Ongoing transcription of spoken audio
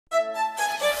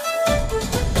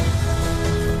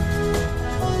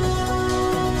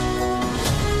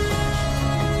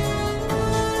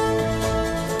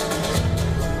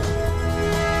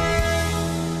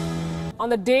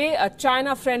the day a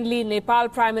China-friendly Nepal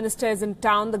Prime Minister is in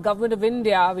town, the government of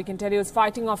India, we can tell you, is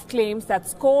fighting off claims that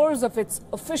scores of its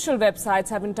official websites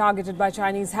have been targeted by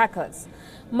Chinese hackers.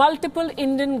 Multiple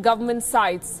Indian government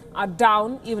sites are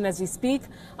down even as we speak,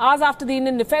 hours after the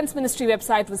Indian Defence Ministry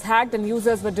website was hacked and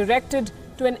users were directed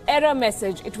to an error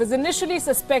message. It was initially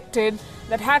suspected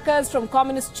that hackers from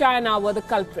Communist China were the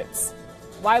culprits.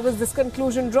 Why was this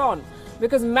conclusion drawn?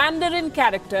 Because Mandarin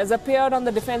characters appeared on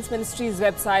the Defence Ministry's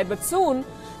website, but soon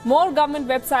more government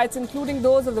websites, including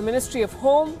those of the Ministry of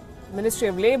Home, Ministry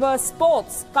of Labour,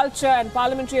 Sports, Culture and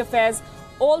Parliamentary Affairs,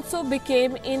 also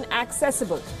became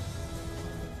inaccessible.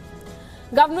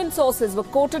 Government sources were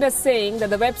quoted as saying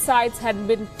that the websites had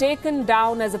been taken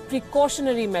down as a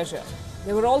precautionary measure.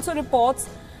 There were also reports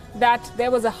that there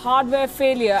was a hardware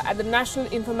failure at the National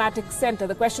Informatics Centre.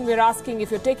 The question we're asking, if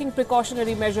you're taking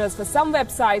precautionary measures for some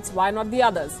websites, why not the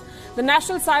others? The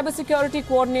National Cybersecurity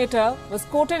Coordinator was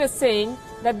quoted as saying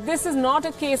that this is not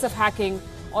a case of hacking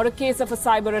or a case of a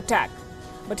cyber attack.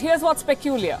 But here's what's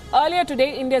peculiar. Earlier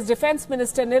today, India's Defence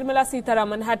Minister Nirmala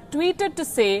Sitharaman had tweeted to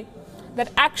say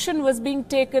that action was being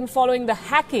taken following the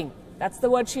hacking, that's the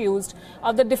word she used,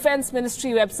 of the Defence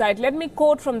Ministry website. Let me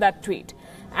quote from that tweet.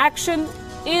 Action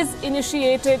is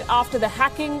initiated after the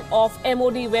hacking of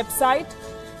MOD website.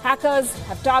 Hackers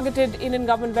have targeted Indian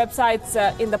government websites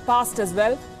in the past as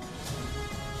well.